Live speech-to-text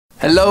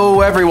Hello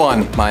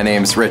everyone, my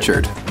name's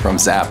Richard from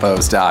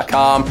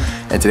Zappos.com,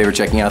 and today we're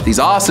checking out these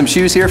awesome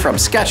shoes here from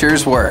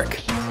SKECHERS&reg.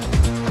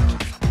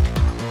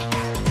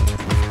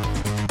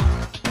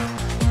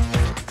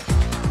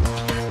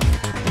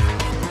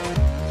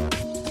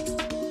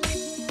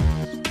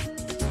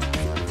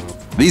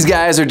 These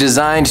guys are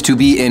designed to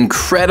be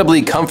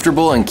incredibly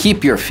comfortable and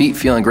keep your feet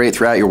feeling great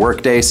throughout your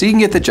workday so you can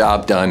get the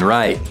job done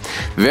right.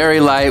 Very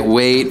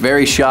lightweight,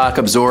 very shock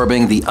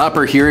absorbing. The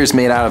upper here is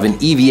made out of an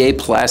EVA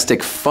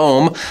plastic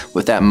foam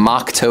with that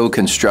mock toe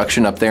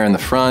construction up there in the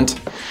front.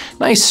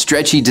 Nice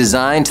stretchy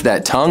design to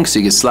that tongue so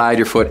you can slide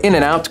your foot in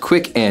and out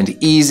quick and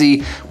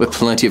easy with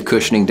plenty of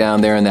cushioning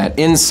down there in that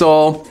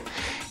insole.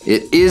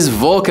 It is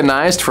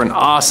vulcanized for an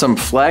awesome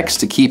flex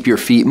to keep your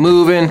feet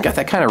moving. Got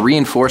that kind of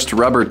reinforced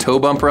rubber toe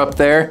bumper up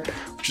there,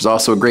 which is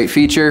also a great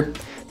feature.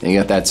 Then you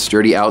got that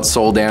sturdy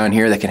outsole down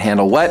here that can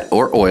handle wet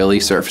or oily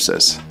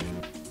surfaces.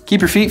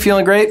 Keep your feet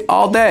feeling great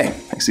all day.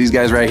 Thanks to these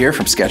guys right here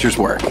from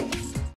SKECHERS&reg.